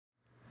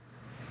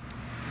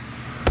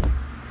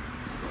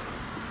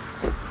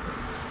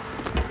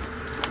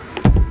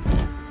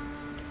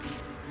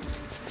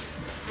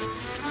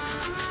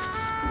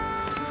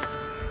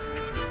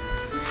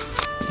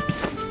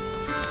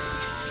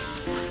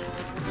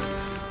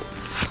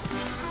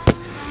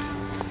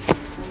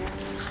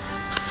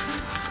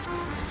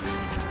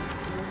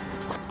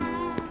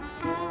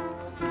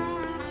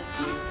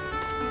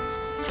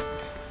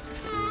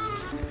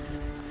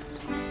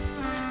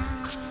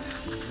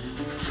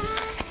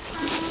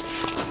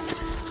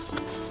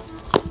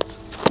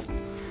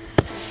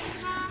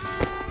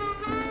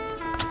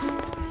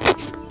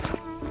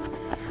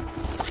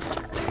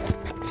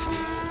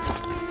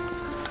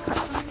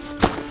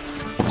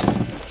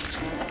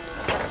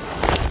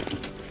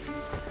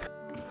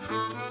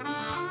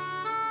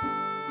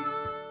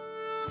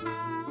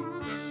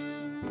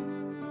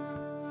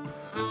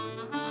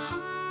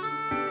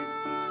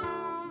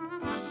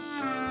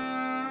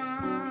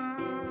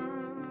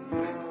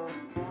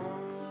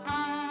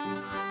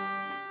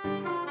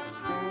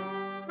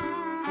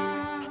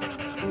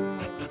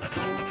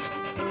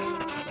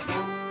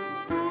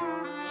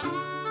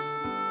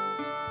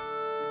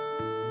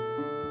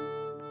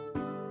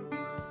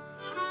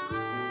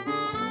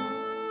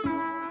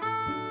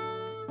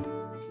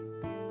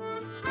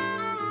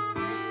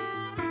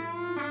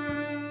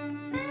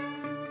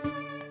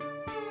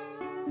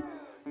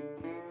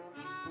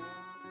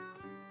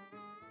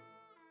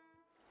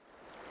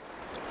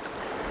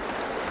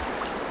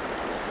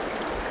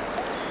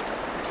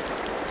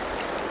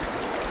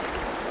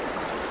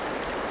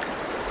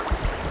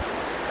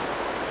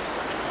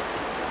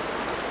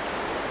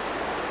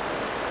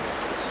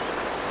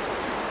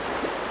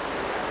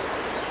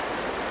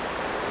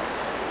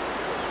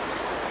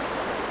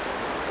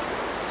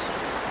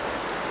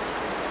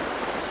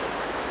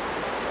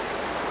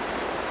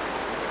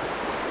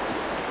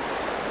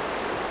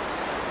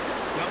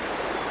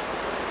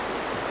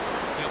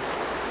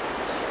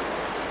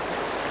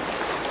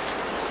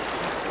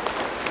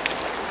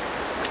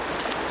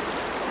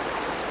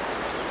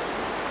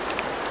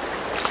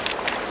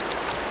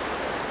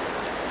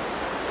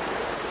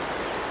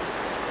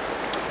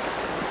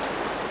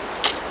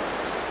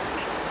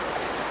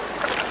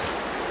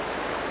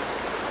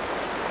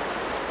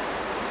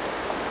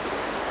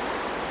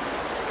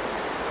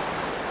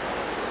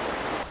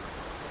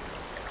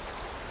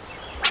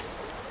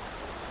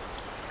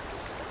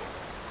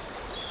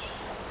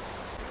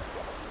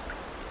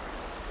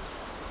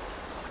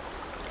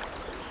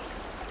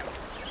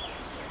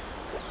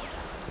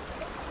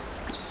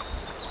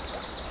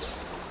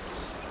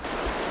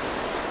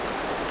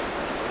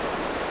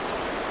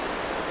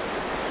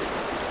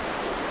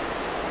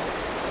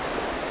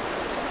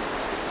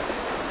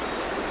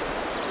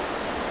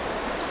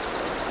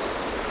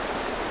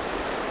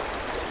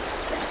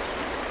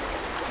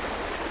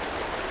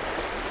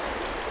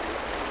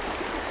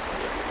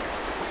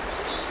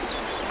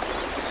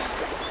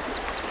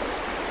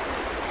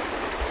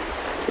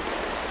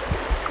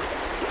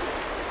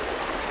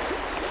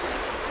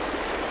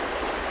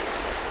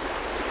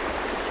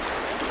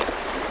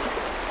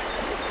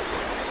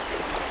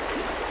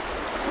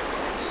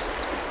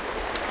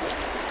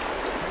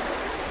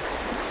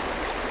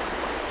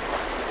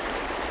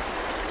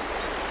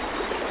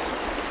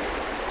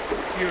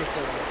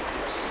beautiful.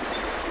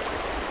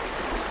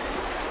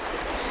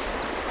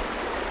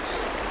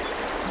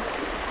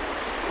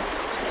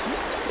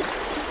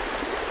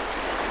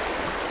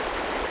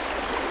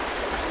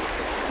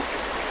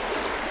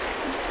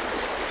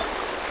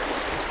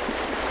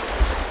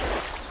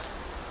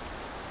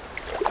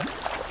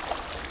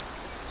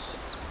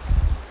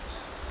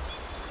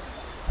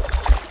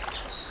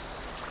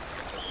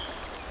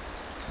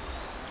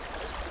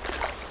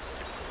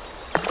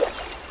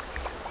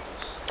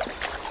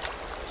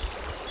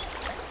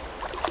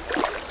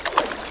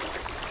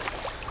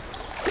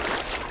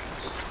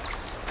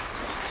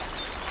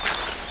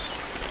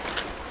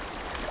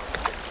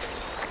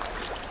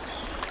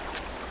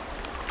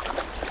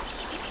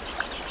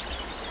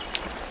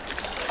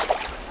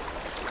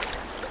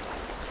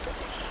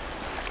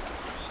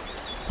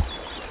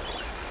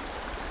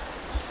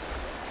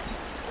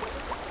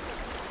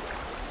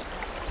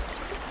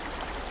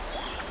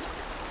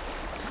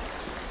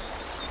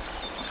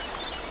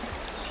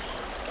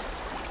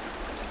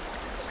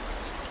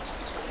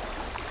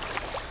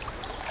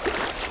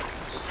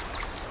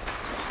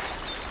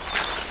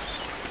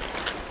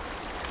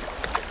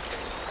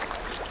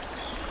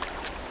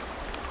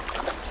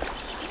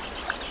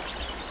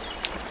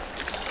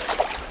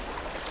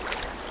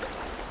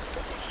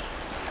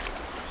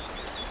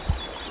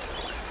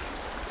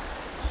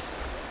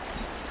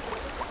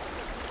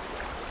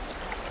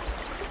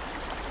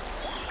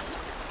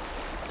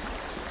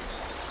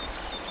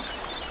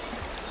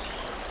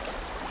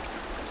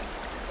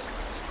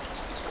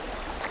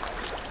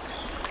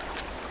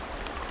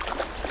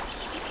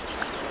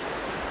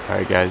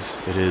 Alright guys,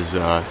 it is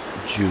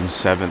June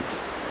 7th.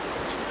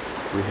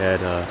 We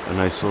had a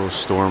nice little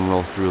storm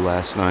roll through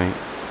last night.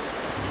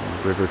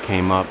 The river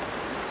came up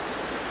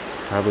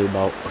probably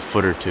about a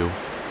foot or two.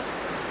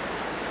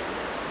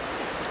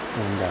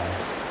 And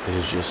it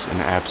is just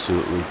an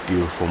absolutely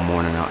beautiful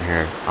morning out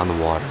here on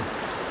the water.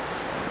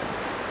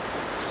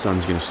 The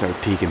sun's gonna start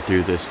peeking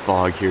through this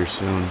fog here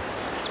soon.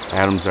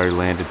 Adam's already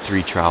landed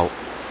 3 trout.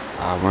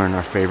 We're in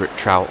our favorite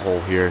trout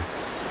hole here.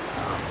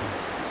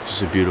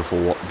 Just a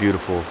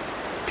beautiful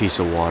piece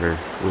of water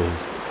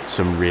with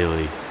some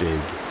really big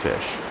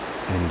fish.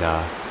 And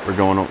we're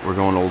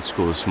going old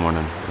school this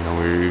morning. You know,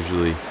 we're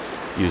usually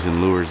using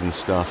lures and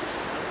stuff,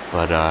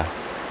 but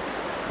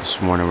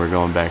this morning we're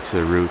going back to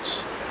the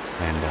roots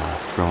and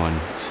throwing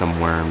some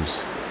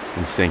worms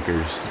and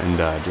sinkers and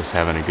just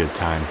having a good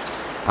time.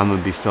 I'm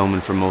gonna be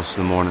filming for most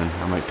of the morning.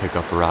 I might pick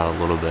up a rod a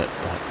little bit,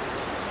 but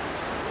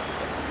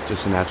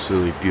just an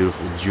absolutely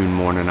beautiful June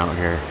morning out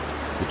here.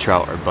 The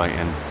trout are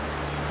biting.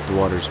 The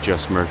water's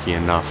just murky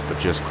enough, but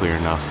just clear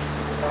enough.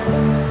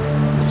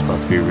 It's about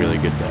to be a really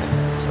good day,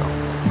 so.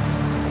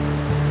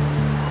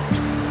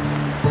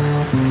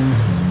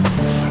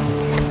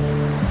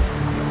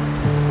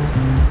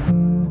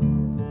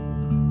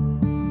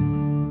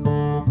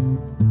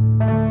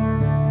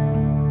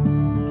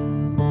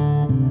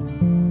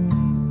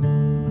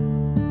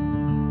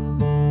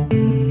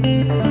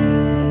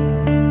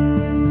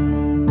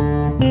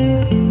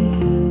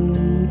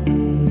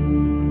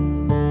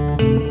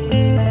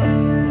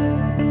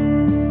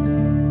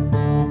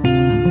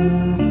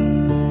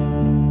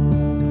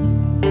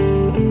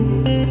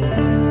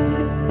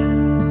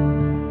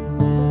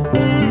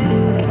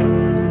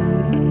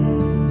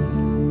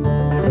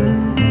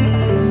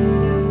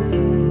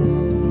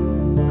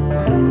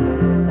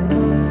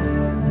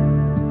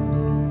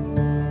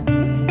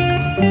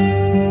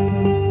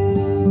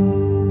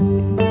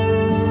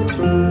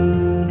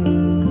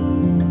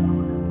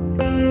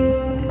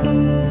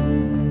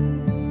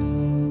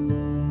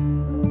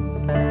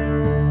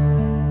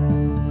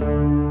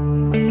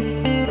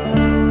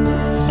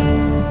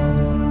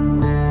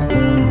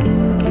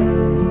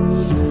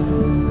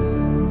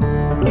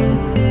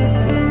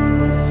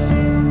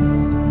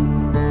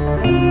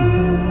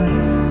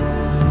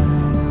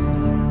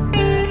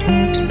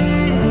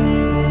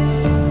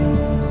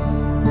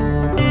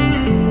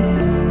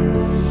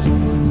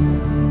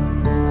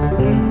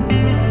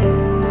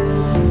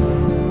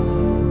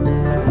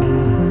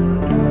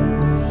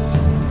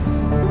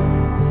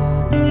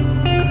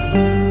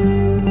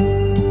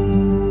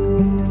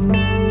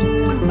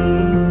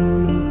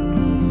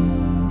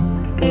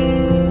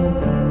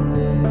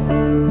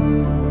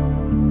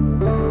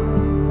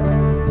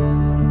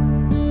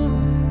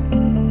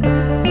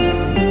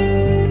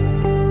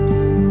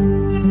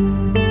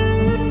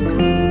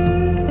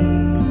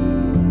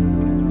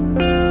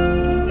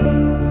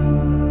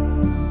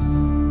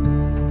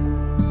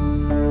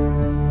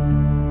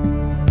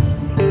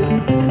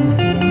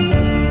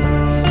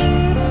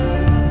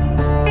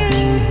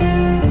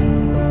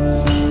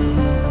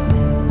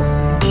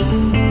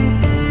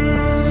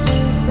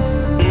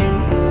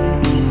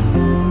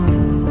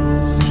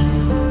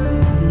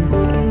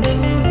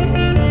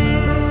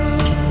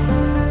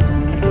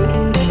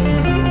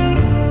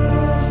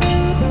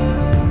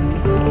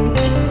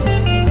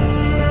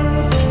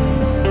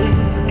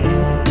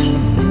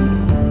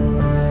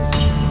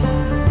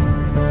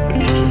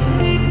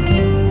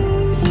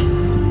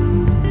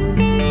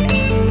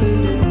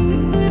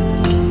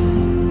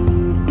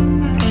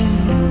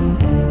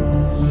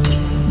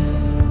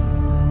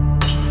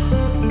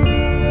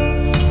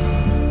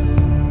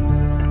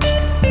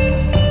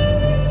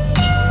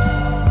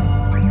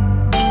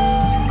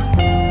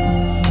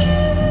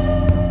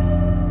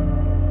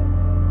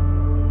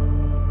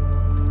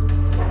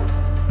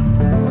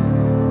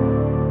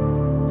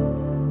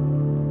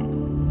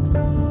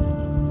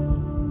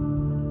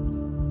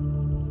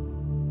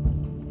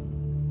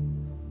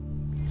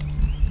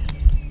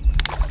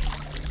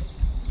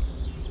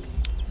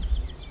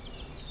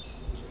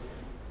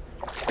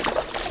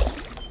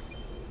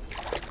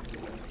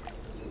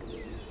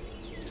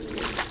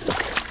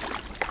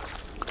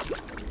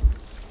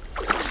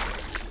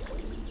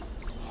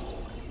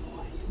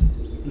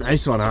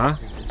 Nice one, huh?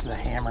 This is a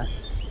hammer.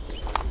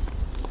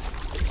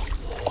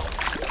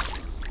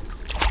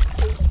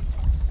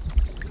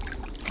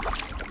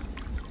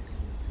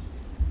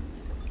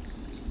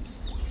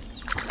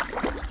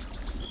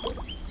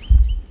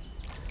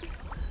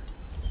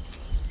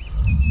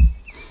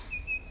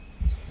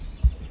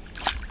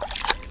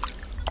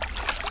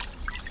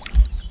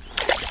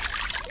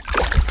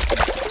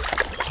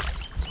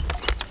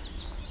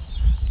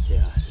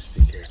 Yeah, just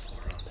be careful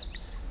around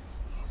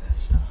all that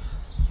stuff.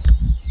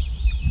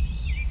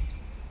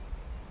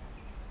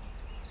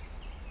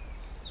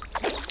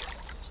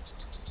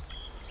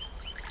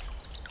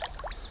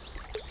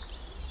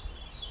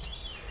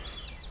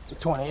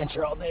 It's a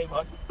 20-incher all day,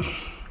 bud.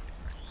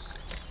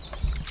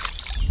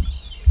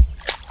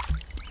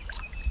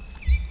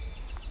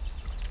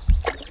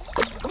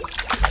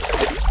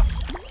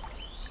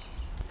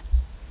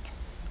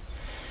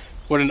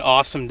 What an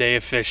awesome day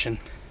of fishing.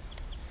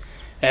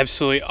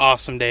 Absolutely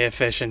awesome day of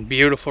fishing.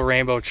 Beautiful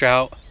rainbow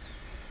trout.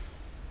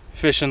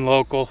 Fishing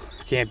local.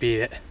 Can't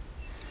beat it.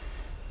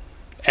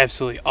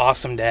 Absolutely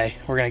awesome day.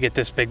 We're gonna get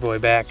this big boy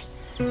back.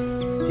 He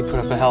put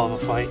up a hell of a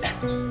fight.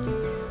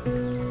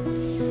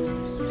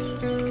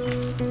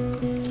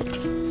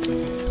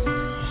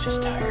 He's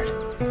just tired.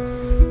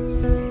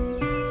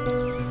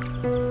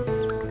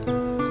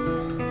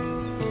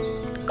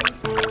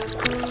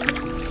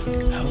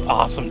 That was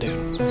awesome,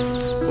 dude.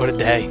 What a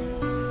day.